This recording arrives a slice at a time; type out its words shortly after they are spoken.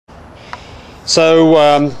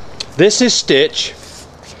So this is Stitch,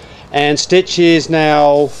 and Stitch is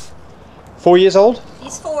now 4 years old.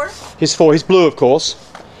 He's 4. He's 4. He's blue, of course,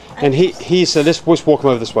 and he's let's walk him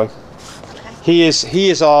over this way. He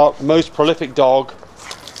is our most prolific dog,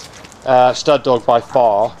 stud dog by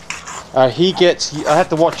far. He gets. I have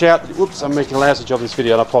to watch out. Whoops! I'm making a lousy job of this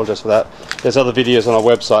video, and I apologise for that. There's other videos on our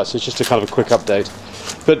website, so it's just a kind of a quick update.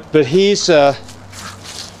 But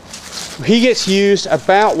he gets used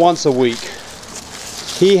about once a week.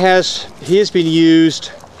 He has been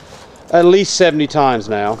used at least 70 times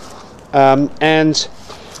now, and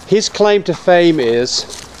his claim to fame is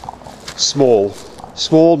small,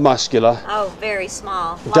 muscular. Oh, very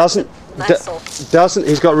small. Doesn't.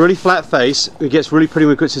 He's got a really flat face. He gets really pretty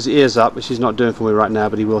when he puts his ears up, which he's not doing for me right now,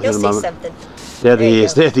 but he will in a moment. Something. There he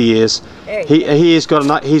is. There he is. He's got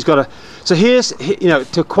a. So here's, you know,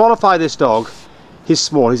 to qualify this dog, he's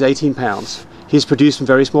small. He's 18 pounds. He's produced some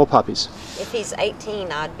very small puppies. If he's 18,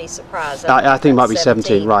 I'd be surprised. I think it might be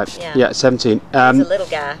 17, right? Yeah, 17. He's a little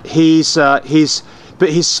guy. He's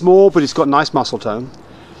small, but he's got nice muscle tone.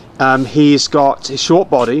 He's got a short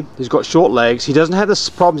body, he's got short legs, he doesn't have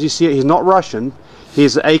the problems you see. He's not Russian,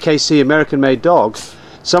 he's an AKC, American-made dog.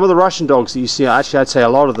 Some of the Russian dogs that you see, actually I'd say a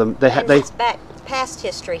lot of them, his past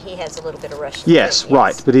history, he has a little bit of Russian. Yes, too,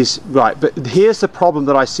 right, but here's the problem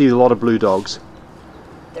that I see with a lot of blue dogs.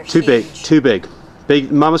 They're too huge. big.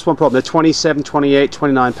 Mama's one problem, they're 27, 28,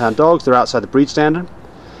 29 pound dogs, they're outside the breed standard.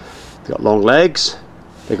 They've got long legs,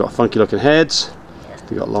 they've got funky looking heads,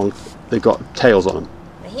 they've got tails on them.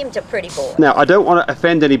 Him's a pretty boy. Now, I don't want to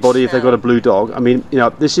offend anybody if they've got a blue dog. I mean, you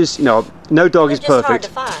know, this is, you know, no dog is perfect. Hard to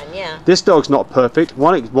find, yeah. This dog's not perfect.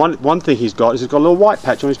 One thing he's got is he's got a little white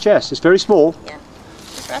patch on his chest. It's very small. Yeah,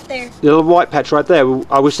 it's right there. The little white patch right there.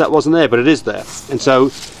 I wish that wasn't there, but it is there. And so,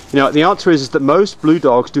 you know, the answer is that most blue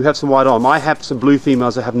dogs do have some white on them. I have some blue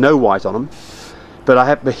females that have no white on them.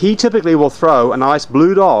 But he typically will throw a nice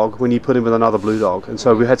blue dog when you put him with another blue dog. And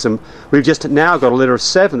so we've just now got a litter of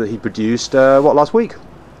 7 that he produced, last week?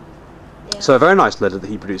 So a very nice litter that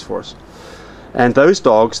he produced for us. And those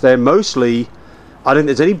dogs, they're mostly, I don't think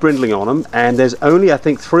there's any brindling on them, and there's only, I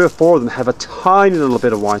think, 3 or 4 of them have a tiny little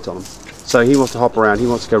bit of white on them. So he wants to hop around, he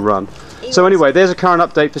wants to go run. So anyway, there's a current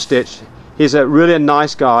update for Stitch. He's really a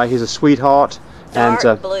nice guy, he's a sweetheart.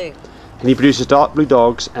 Dark blue. And he produces dark blue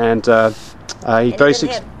dogs, and he's very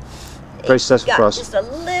successful for us. Just a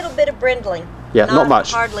little bit of brindling. Yeah, not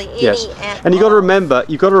much. Hardly any. Yes, and you got to remember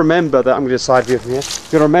that I'm going to side view from here.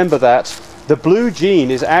 You got to remember that the blue gene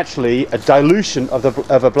is actually a dilution of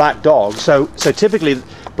a black dog. So typically,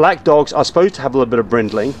 black dogs are supposed to have a little bit of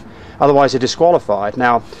brindling, otherwise they're disqualified.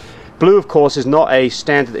 Now, blue, of course, is not a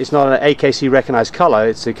standard. It's not an AKC recognized color.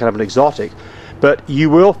 It's a kind of an exotic, but you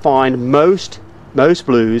will find most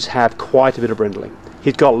blues have quite a bit of brindling.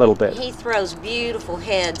 He's got a little bit. He throws beautiful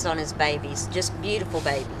heads on his babies, just beautiful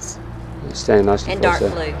babies. Standing nicely and for us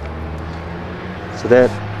dark there. blue. So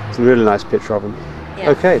there's a really nice picture of him.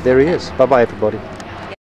 Yeah. Okay, there he is. Bye bye everybody.